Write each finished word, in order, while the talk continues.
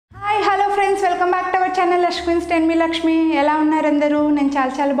Friends, welcome back to our channel lush queens ten మీ లక్ష్మి. ఎలా ఉన్నారు అందరూ? నేను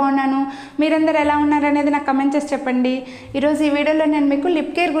చాలా బాగున్నాను. మీరందరూ ఎలా ఉన్నారు అనేది నాకు కమెంట్ చేసి చెప్పండి. ఈరోజు ఈ వీడియోలో నేను మీకు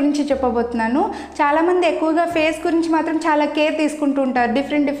లిప్ కేర్ గురించి చెప్పబోతున్నాను. చాలామంది ఎక్కువగా ఫేస్ గురించి మాత్రం చాలా కేర్ తీసుకుంటూ ఉంటారు.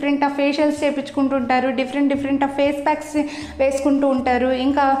 డిఫరెంట్ ఆఫ్ ఫేషియల్స్ చేయించుకుంటూ ఉంటారు. డిఫరెంట్ ఆఫ్ ఫేస్ ప్యాక్స్ వేసుకుంటూ ఉంటారు.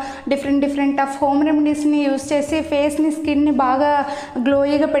 ఇంకా డిఫరెంట్ ఆఫ్ హోమ్ రెమెడీస్ని యూస్ చేసి ఫేస్ని, స్కిన్ని బాగా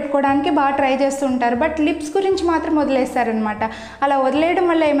గ్లోయిగా పెట్టుకోవడానికి బాగా ట్రై చేస్తూ ఉంటారు. బట్ లిప్స్ గురించి మాత్రం వదిలేస్తారనమాట. అలా వదిలేయడం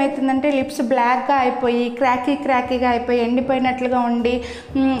వల్ల ఏమవుతుందంటే లిప్స్ బ్లాక్గా అయిపోయి క్రాకీగా అయిపోయి ఎండిపోయినట్లుగా ఉండి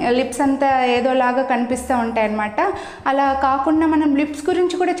లిప్స్ అంతా ఏదోలాగా కనిపిస్తూ ఉంటాయి అన్నమాట. అలా కాకుండా మనం లిప్స్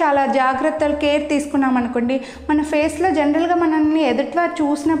గురించి కూడా చాలా జాగ్రత్తలు కేర్ తీసుకున్నాం అనుకోండి, మన ఫేస్లో జనరల్గా మనల్ని ఎదుటివారు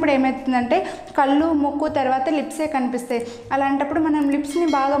చూసినప్పుడు ఏమవుతుందంటే కళ్ళు, ముక్కు, తర్వాత లిప్సే కనిపిస్తాయి. అలాంటప్పుడు మనం లిప్స్ని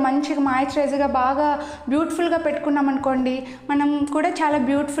బాగా మంచిగా మాయిశ్చరైజ్గా బాగా బ్యూటిఫుల్గా పెట్టుకున్నాం అనుకోండి, మనం కూడా చాలా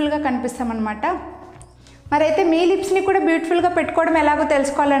బ్యూటిఫుల్గా కనిపిస్తాం అన్నమాట. మరైతే మీ లిప్స్ని కూడా బ్యూటిఫుల్గా పెట్టుకోవడం ఎలాగో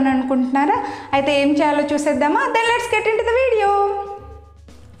తెలుసుకోవాలని అనుకుంటున్నారా? అయితే ఏం చేయాలో చూసేద్దామా? Then let's get into the video.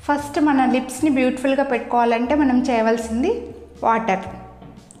 First మన లిప్స్ని బ్యూటిఫుల్గా పెట్టుకోవాలంటే మనం చేయవలసింది వాటర్.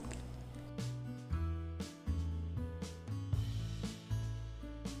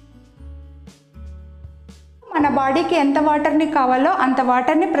 మన బాడీకి ఎంత వాటర్ని కావాలో అంత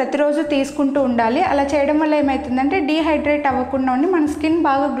వాటర్ని ప్రతిరోజు తీసుకుంటూ ఉండాలి. అలా చేయడం వల్ల ఏమవుతుందంటే డీహైడ్రేట్ అవ్వకుండా ఉండి మన స్కిన్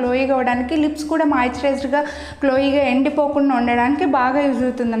బాగా గ్లోయిగా అవ్వడానికి, లిప్స్ కూడా మాయిశ్చరైజ్డ్గా గ్లోయిగా ఎండిపోకుండా ఉండడానికి బాగా యూజ్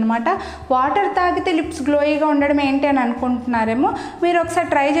అవుతుంది అనమాట. వాటర్ తాగితే లిప్స్ గ్లోయిగా ఉండడం ఏంటి అని అనుకుంటున్నారేమో. మీరు ఒకసారి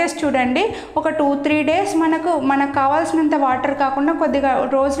ట్రై చేసి చూడండి. ఒక 2-3 డేస్ మనకు కావాల్సినంత వాటర్ కాకుండా కొద్దిగా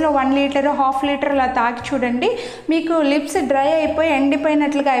రోజులో 1 లీటర్, 1/2 లీటర్ అలా తాగి చూడండి. మీకు లిప్స్ డ్రై అయిపోయి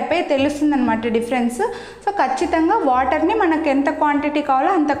ఎండిపోయినట్లుగా అయిపోయి తెలుస్తుంది అనమాట డిఫరెన్స్. సో ఖచ్చితంగా వాటర్ని మనకు ఎంత క్వాంటిటీ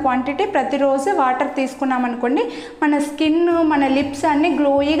కావాలో అంత క్వాంటిటీ ప్రతిరోజు వాటర్ తీసుకున్నాం అనుకోండి, మన స్కిన్, మన లిప్స్ అన్నీ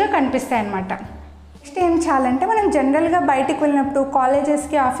గ్లోయిగా కనిపిస్తాయి అన్నమాట. నెక్స్ట్ ఏం చేయాలంటే, మనం జనరల్గా బయటికి వెళ్ళినప్పుడు,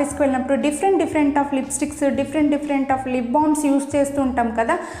 కాలేజెస్కి, ఆఫీస్కి వెళ్ళినప్పుడు different of lipsticks, different of lip balms use చేస్తూ ఉంటాం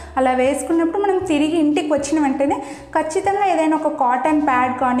కదా. అలా వేసుకున్నప్పుడు మనం తిరిగి ఇంటికి వచ్చిన వెంటనే ఖచ్చితంగా ఏదైనా ఒక కాటన్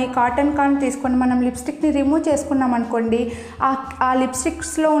ప్యాడ్ కానీ కాటన్ తీసుకొని మనం లిప్స్టిక్ని రిమూవ్ చేసుకున్నాం అనుకోండి, ఆ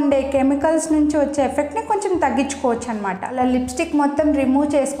లిప్స్టిక్స్లో ఉండే కెమికల్స్ నుంచి వచ్చే ఎఫెక్ట్ని కొంచెం తగ్గించుకోవచ్చు అనమాట. అలా లిప్స్టిక్ మొత్తం రిమూవ్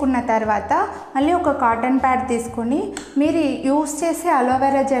చేసుకున్న తర్వాత మళ్ళీ ఒక కాటన్ ప్యాడ్ తీసుకొని మీరు యూస్ చేసే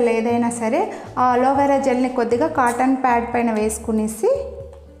అలోవెరా జెల్ ఏదైనా సరే, ఆ అలోవెరా జెల్ని కొద్దిగా కాటన్ ప్యాడ్ పైన వేసుకునేసి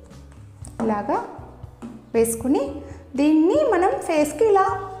ఇలాగా వేసుకుని దీన్ని మనం ఫేస్కి ఇలా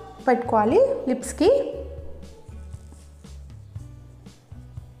పెట్టుకోవాలి, లిప్స్కి.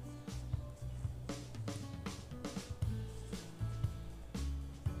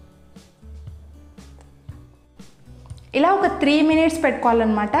 ఇలా ఒక 3 మినిట్స్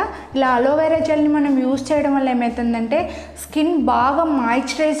పెట్టుకోవాలన్నమాట. ఇలా అలోవెరా జెల్ని మనం యూజ్ చేయడం వల్ల ఏమవుతుందంటే స్కిన్ బాగా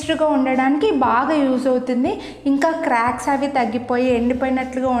మాయిశ్చరైజ్డ్గా ఉండడానికి బాగా యూజ్ అవుతుంది. ఇంకా క్రాక్స్ అవి తగ్గిపోయి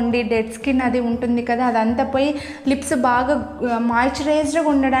ఎండిపోయినట్లుగా ఉండి డెడ్ స్కిన్ అది ఉంటుంది కదా, అదంతా పోయి లిప్స్ బాగా మాయిశ్చరైజ్డ్గా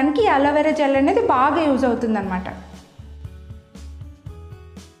ఉండడానికి అలోవెరా జెల్ అనేది బాగా యూజ్ అవుతుంది అన్నమాట.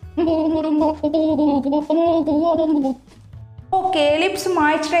 ఓకే, లిప్స్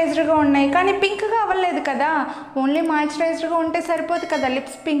మాయిశ్చరైజ్డ్గా ఉన్నాయి కానీ పింక్గా అవ్వలేదు కదా. ఓన్లీ మాయిశ్చరైజ్డ్గా ఉంటే సరిపోదు కదా,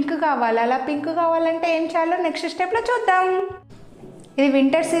 లిప్స్ పింక్ కావాలి. అలా పింక్ కావాలంటే ఏం చేయాలో నెక్స్ట్ స్టెప్లో చూద్దాం. ఇది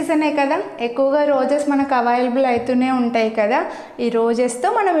వింటర్ సీజనే కదా, ఎక్కువగా రోజెస్ మనకు అవైలబుల్ అవుతూనే ఉంటాయి కదా. ఈ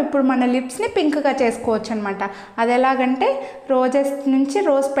రోజెస్తో మనం ఇప్పుడు మన లిప్స్ని పింక్గా చేసుకోవచ్చు అనమాట. అది ఎలాగంటే రోజెస్ నుంచి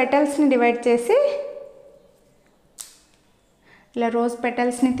రోజ్ పెటల్స్ని డివైడ్ చేసి ఇలా రోజ్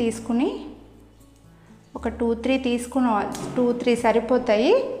పెటల్స్ని తీసుకుని ఒక 2-3 తీసుకున్నాం, 2-3 సరిపోతాయి.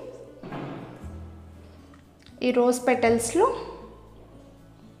 ఈ రోజ్ పెటల్స్లో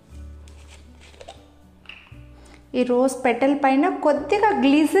ఈ రోజ్ పెటల్ పైన కొద్దిగా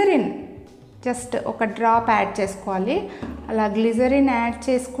గ్లిజరిన్, జస్ట్ ఒక డ్రాప్ యాడ్ చేసుకోవాలి. అలా గ్లిజరిన్ యాడ్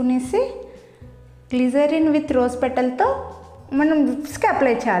చేసుకునేసి గ్లిజరిన్ విత్ రోజ్ పెటల్తో మనం లిప్స్కి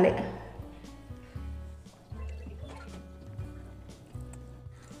అప్లై చేయాలి.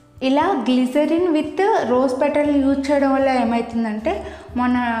 ఇలా glycerin with rose petal use చేయడం వల్ల ఏమవుతుందంటే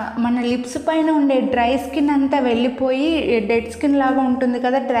మన లిప్స్ పైన ఉండే డ్రై స్కిన్ అంతా వెళ్ళిపోయి, డెడ్ స్కిన్ లాగా ఉంటుంది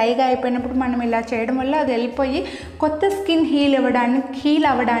కదా, డ్రైగా అయిపోయినప్పుడు మనం ఇలా చేయడం వల్ల అది వెళ్ళిపోయి కొత్త స్కిన్ హీల్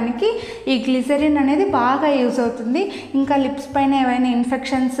అవ్వడానికి ఈ గ్లిజరిన్ అనేది బాగా యూజ్ అవుతుంది. ఇంకా లిప్స్ పైన ఏవైనా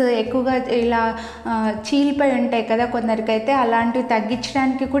ఇన్ఫెక్షన్స్ ఎక్కువగా ఇలా చీలిపోయి ఉంటాయి కదా కొందరికైతే, అలాంటివి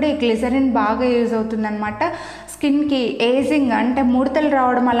తగ్గించడానికి కూడా ఈ గ్లిజరిన్ బాగా యూజ్ అవుతుంది అనమాట. స్కిన్కి ఏజింగ్ అంటే ముడతలు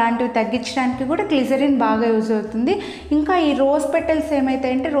రావడం అలాంటివి తగ్గించడానికి కూడా గ్లిజరిన్ బాగా యూజ్ అవుతుంది. ఇంకా ఈ రోజ్ పెటల్స్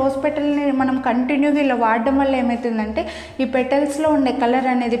ఏమవుతాయంటే, రోజ్ పెటల్ని మనం కంటిన్యూగా ఇలా వాడడం వల్ల ఏమవుతుందంటే ఈ పెటల్స్లో ఉండే కలర్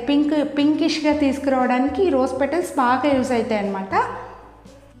అనేది పింకిష్గా తీసుకురావడానికి ఈ రోజ్ పెటల్స్ బాగా యూజ్ అవుతాయి అన్నమాట.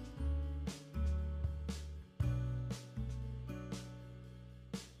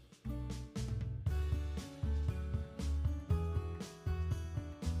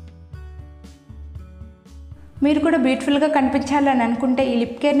 మీరు కూడా బ్యూటిఫుల్గా కనిపించాలని అనుకుంటే ఈ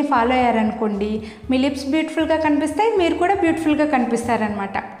లిప్ కేర్ని ఫాలో అయ్యారనుకోండి, మీ లిప్స్ బ్యూటిఫుల్గా కనిపిస్తాయి, మీరు కూడా బ్యూటిఫుల్గా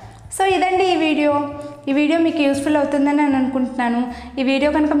కనిపిస్తారనమాట. సో ఇదండి ఈ వీడియో మీకు యూస్ఫుల్ అవుతుందని నేను అనుకుంటున్నాను. ఈ వీడియో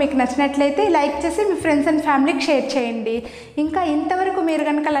కనుక మీకు నచ్చినట్లయితే లైక్ చేసి మీ ఫ్రెండ్స్ అండ్ ఫ్యామిలీకి షేర్ చేయండి. ఇంకా ఇంతవరకు మీరు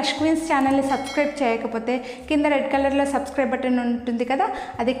కనుక లష్ క్వీన్స్ ఛానల్ని సబ్స్క్రైబ్ చేయకపోతే కింద రెడ్ కలర్లో సబ్స్క్రైబ్ బటన్ ఉంటుంది కదా,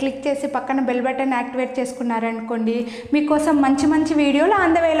 అది క్లిక్ చేసి పక్కన బెల్ బటన్ యాక్టివేట్ చేసుకున్నారనుకోండి, మీకోసం మంచి మంచి వీడియోలు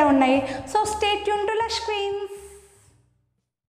ఆన్ ద వేలో ఉన్నాయి. So stay tune to lush queens.